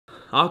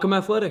Occam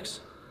Athletics.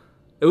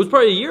 It was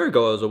probably a year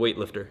ago I was a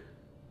weightlifter.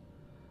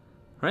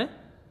 Right?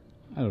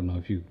 I don't know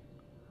if you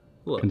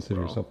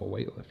consider yourself a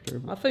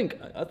weightlifter. I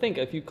think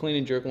if you clean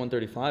and jerk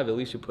 135, at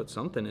least you put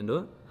something into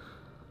it.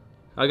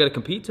 I gotta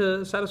compete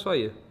to satisfy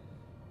you.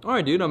 All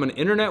right, dude, I'm an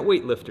internet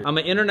weightlifter. I'm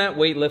an internet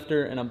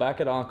weightlifter, and I'm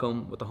back at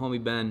Occam with the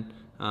homie Ben.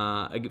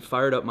 I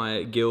fired up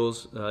my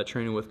gills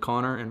training with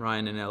Connor and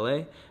Ryan in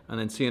LA, and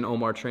then seeing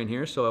Omar train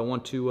here, so I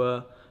want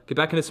to get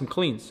back into some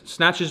cleans.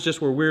 Snatches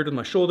just were weird with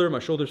my shoulder. My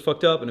shoulder's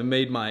fucked up, and it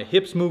made my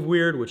hips move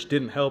weird, which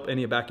didn't help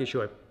any back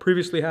issue I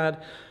previously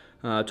had.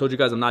 I told you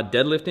guys I'm not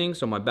deadlifting,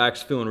 so my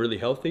back's feeling really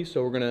healthy,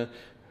 so we're gonna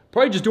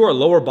probably just do our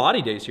lower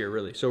body days here,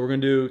 really. So we're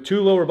gonna do 2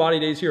 lower body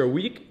days here a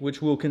week,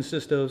 which will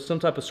consist of some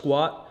type of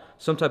squat,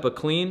 some type of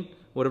clean,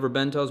 whatever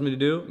Ben tells me to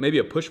do, maybe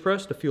a push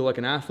press to feel like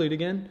an athlete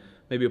again,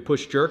 maybe a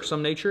push jerk,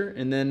 some nature,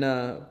 and then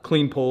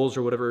clean pulls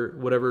or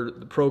whatever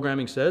the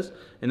programming says.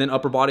 And then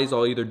upper bodies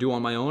I'll either do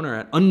on my own or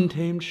at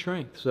Untamed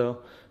Strength.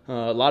 So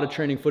a lot of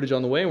training footage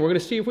on the way, and we're gonna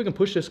see if we can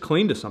push this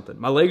clean to something.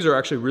 My legs are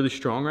actually really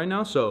strong right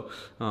now, so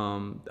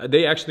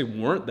they actually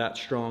weren't that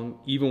strong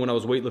even when I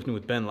was weightlifting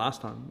with Ben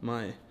last time.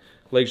 My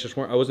legs just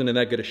weren't, I wasn't in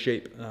that good a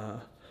shape.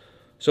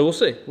 So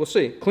we'll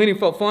see. Cleaning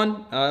felt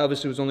fun. I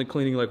obviously was only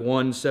cleaning like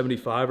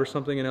 175 or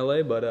something in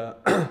LA, but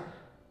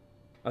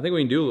I think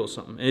we can do a little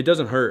something. And it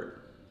doesn't hurt.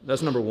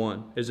 That's number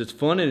one, is it's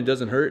fun and it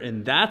doesn't hurt.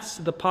 And that's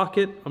the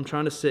pocket I'm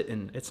trying to sit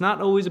in. It's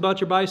not always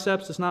about your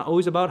biceps. It's not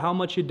always about how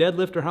much you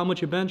deadlift or how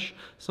much you bench.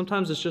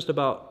 Sometimes it's just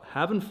about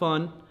having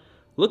fun,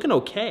 looking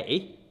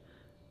okay,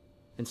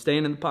 and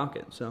staying in the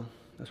pocket. So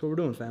that's what we're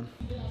doing, fam.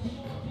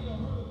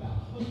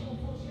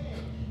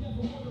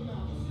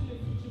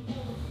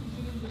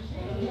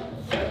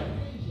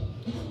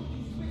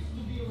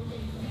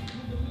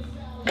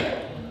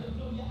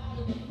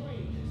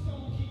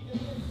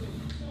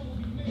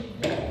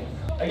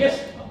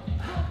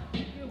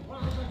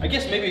 I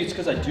guess maybe it's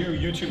because I do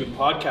YouTube and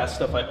podcast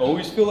stuff, I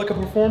always feel like a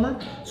performer.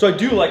 So I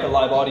do like a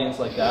live audience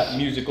like that.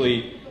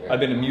 Musically, I've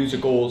been in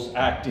musicals,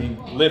 acting,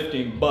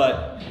 lifting,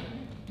 but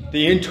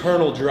the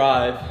internal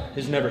drive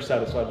is never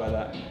satisfied by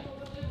that.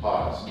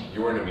 Pause.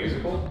 You were in a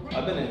musical?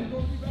 I've been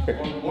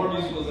in more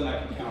musicals than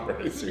I can count.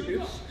 Are you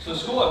serious? So the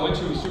school I went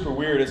to was super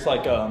weird. It's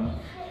like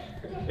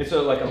it's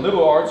like a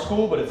liberal arts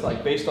school, but it's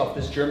like based off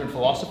this German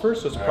philosopher.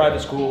 So it's a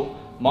private school.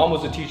 Mom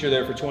was a teacher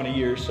there for 20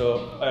 years,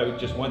 so I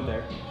just went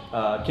there.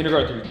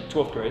 Kindergarten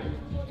through 12th grade.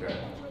 Okay.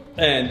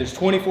 And there's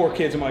 24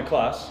 kids in my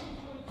class,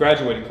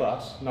 graduating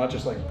class, not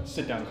just like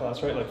sit down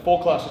class, right? Like full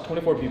class of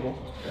 24 people.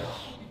 Yeah.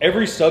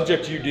 Every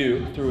subject you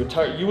do through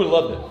you would have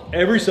loved it.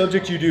 Every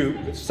subject you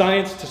do,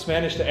 science to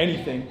Spanish to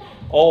anything,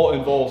 all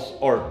involves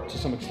art to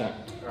some extent.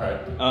 All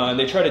right. And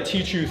they try to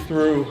teach you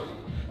through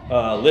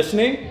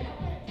listening,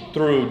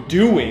 through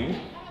doing,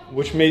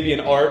 which may be an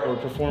art or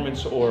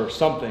performance or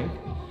something.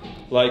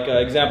 Like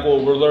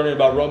example, we're learning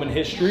about Roman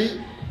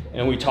history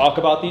and we talk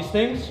about these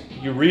things,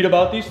 you read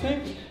about these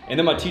things, and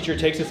then my teacher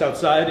takes us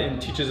outside and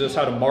teaches us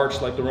how to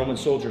march like the Roman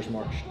soldiers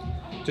marched,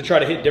 to try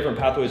to hit different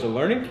pathways of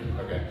learning.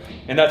 Okay.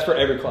 And that's for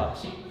every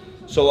class.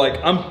 So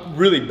like, I'm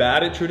really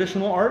bad at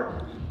traditional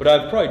art, but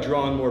I've probably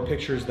drawn more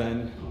pictures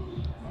than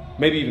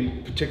maybe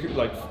even particular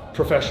like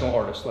professional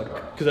artists. Like,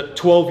 because at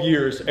 12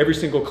 years, every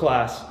single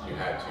class, you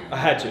had to. I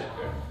had to.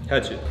 Yeah.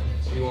 Had to.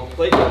 So you want to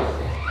play? Take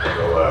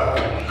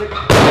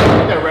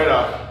that red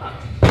off.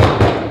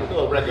 Get the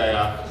little red guy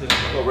off.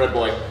 Little red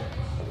boy.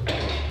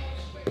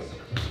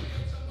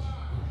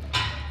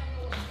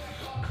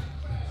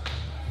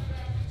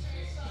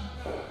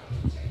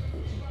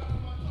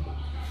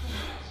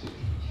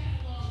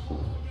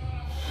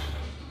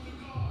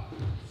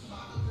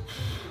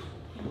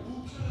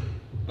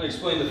 I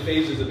explain the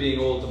phases of being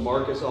old to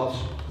Marcus off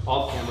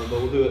camera,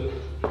 but we'll do it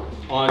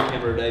on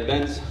camera today.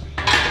 Ben's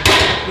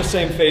the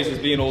same phase as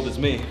being old as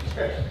me,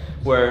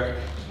 where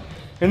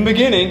in the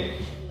beginning,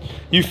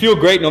 you feel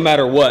great no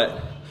matter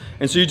what.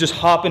 And so you just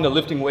hop into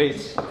lifting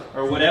weights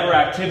or whatever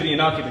activity and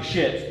not give a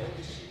shit.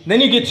 And then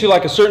you get to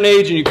like a certain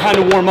age and you kind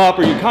of warm up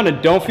or you kind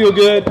of don't feel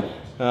good.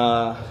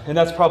 And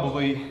that's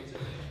probably,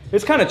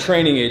 it's kind of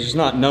training age, it's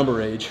not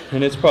number age.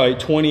 And it's probably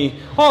 20,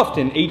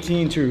 often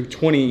 18 to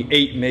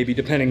 28 maybe,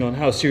 depending on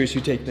how serious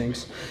you take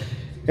things.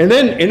 And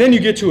then you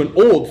get to an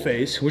old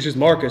phase, which is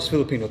Marcus,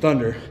 Filipino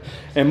Thunder.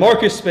 And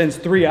Marcus spends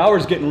 3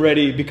 hours getting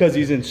ready because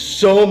he's in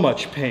so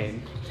much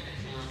pain.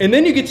 And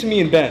then you get to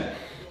me and Ben,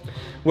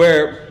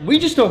 where we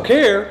just don't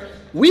care.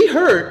 We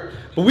hurt,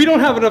 but we don't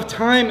have enough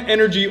time,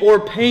 energy, or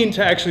pain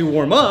to actually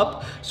warm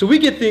up. So we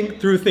get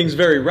through things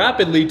very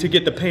rapidly to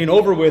get the pain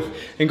over with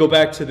and go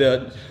back to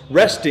the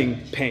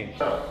resting pain.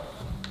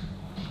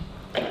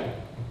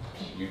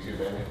 YouTube,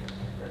 baby.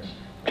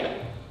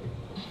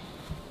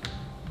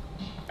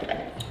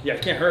 Yeah,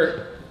 it can't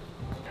hurt.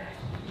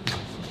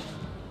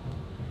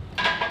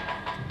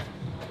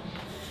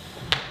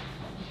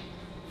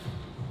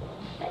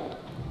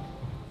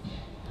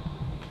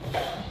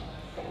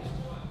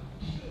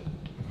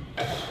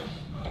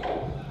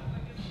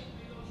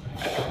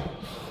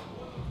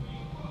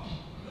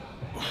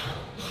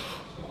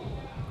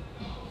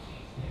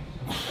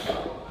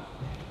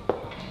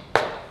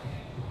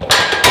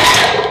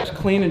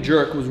 clean and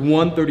jerk was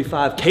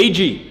 135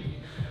 kg,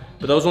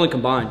 but that was only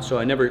combined. So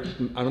I don't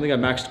think I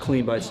maxed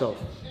clean by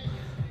itself,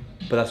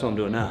 but that's what I'm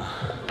doing now.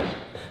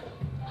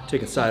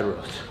 Taking side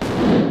rows.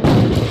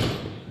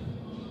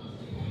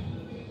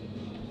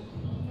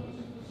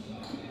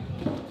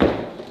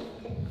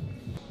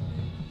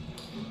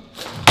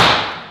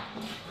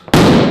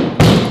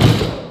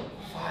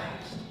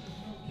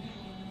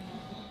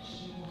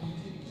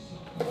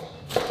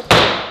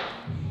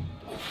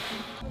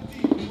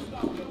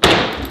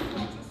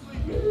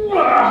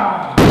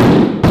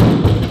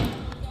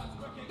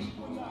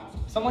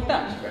 Something like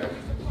that.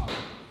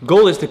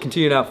 Goal is to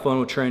continue to have fun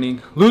with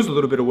training, lose a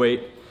little bit of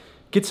weight,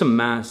 get some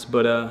mass,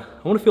 but I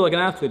want to feel like an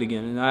athlete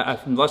again.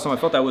 And last time I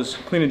felt that was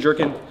clean and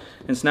jerking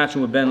and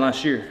snatching with Ben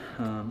last year.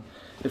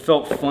 It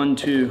felt fun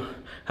to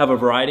have a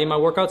variety in my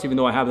workouts, even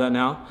though I have that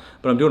now,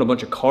 but I'm doing a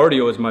bunch of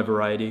cardio as my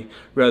variety,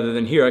 rather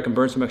than here I can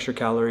burn some extra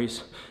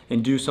calories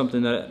and do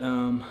something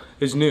that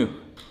is new.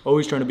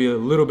 Always trying to be a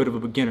little bit of a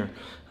beginner.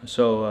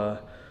 So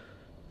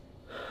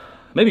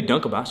maybe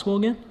dunk a basketball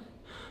again.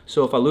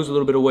 So if I lose a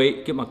little bit of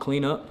weight, get my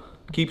clean up,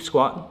 keep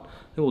squatting,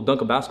 then we'll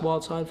dunk a basketball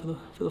outside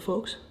for the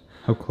folks.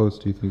 How close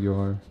do you think you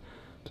are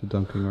to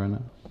dunking right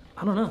now?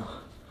 I don't know.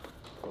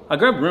 I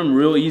grabbed rim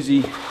real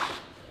easy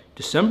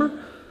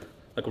December,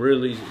 like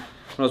real easy.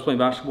 When I was playing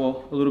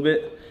basketball a little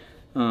bit.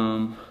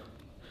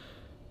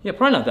 Yeah,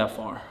 probably not that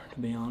far, to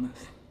be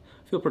honest.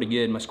 I feel pretty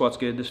good. My squat's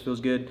good. This feels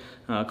good.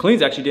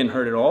 Cleans actually didn't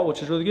hurt at all,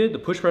 which is really good. The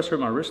push press hurt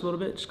my wrist a little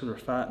bit just because we're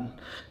fat and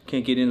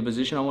can't get in the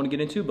position I want to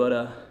get into,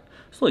 but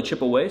slowly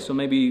chip away. So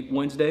maybe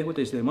Wednesday, what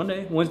day is today?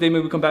 Monday? Wednesday,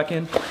 maybe we come back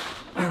in.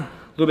 A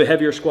little bit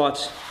heavier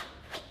squats,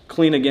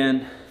 clean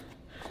again,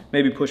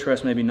 maybe push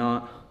press, maybe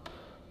not.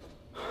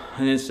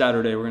 And then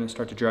Saturday, we're going to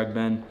start to drag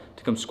Ben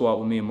to come squat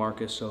with me and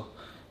Marcus. So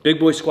big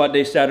boy squat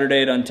day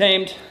Saturday at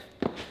Untamed.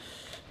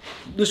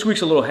 This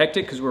week's a little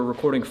hectic because we're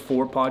recording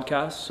 4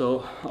 podcasts,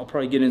 so I'll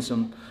probably get in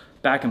some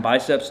back and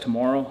biceps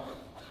tomorrow,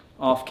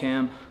 off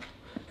cam.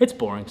 It's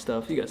boring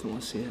stuff, you guys don't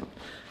want to see it.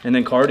 And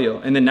then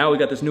cardio, and then now we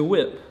got this new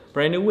whip,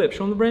 brand new whip. Show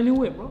them the brand new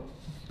whip, bro.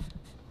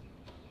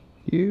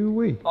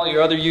 All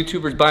your other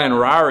YouTubers buying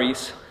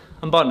Raris,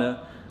 I'm buying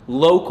a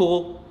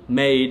local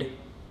made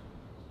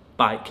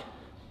bike.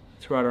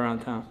 It's right around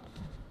town.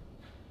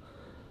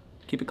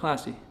 Keep it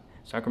classy,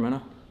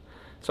 Sacramento.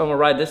 So I'm gonna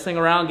ride this thing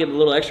around, get a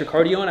little extra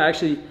cardio in. I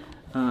actually,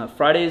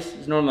 Fridays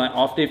is normally my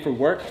off day for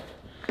work.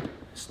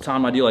 It's the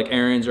time I do like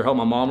errands or help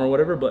my mom or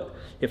whatever, but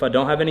if I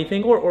don't have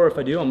anything, or if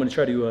I do, I'm gonna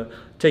try to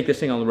take this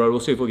thing on the road. We'll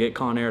see if we'll get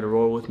Con Air to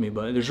roll with me,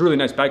 but there's a really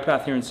nice bike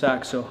path here in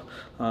Sac, so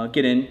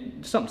get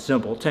in, something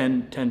simple,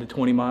 10 to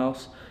 20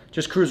 miles.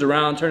 Just cruise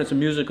around, turn in some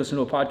music, listen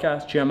to a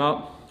podcast, jam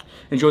out,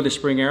 enjoy the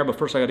spring air, but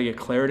first I gotta get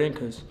Claridad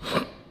because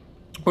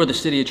we're the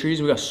city of trees,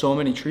 and we got so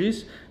many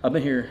trees. I've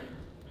been here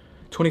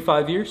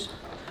 25 years,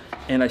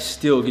 and I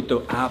still get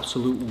the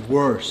absolute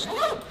worst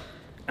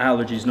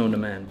allergies known to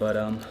man, but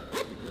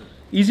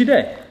easy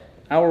day.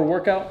 Hour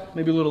workout,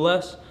 maybe a little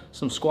less,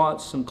 some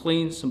squats, some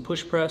cleans, some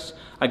push press.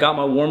 I got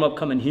my warm up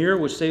coming here,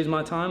 which saves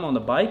my time on the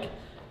bike,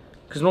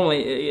 because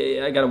normally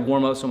I gotta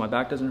warm up so my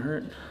back doesn't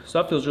hurt.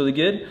 So that feels really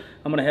good.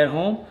 I'm gonna head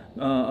home,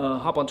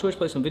 hop on Twitch,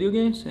 play some video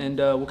games, and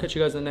we'll catch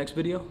you guys in the next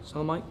video.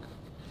 Silent Mike,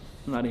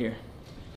 I'm out of here.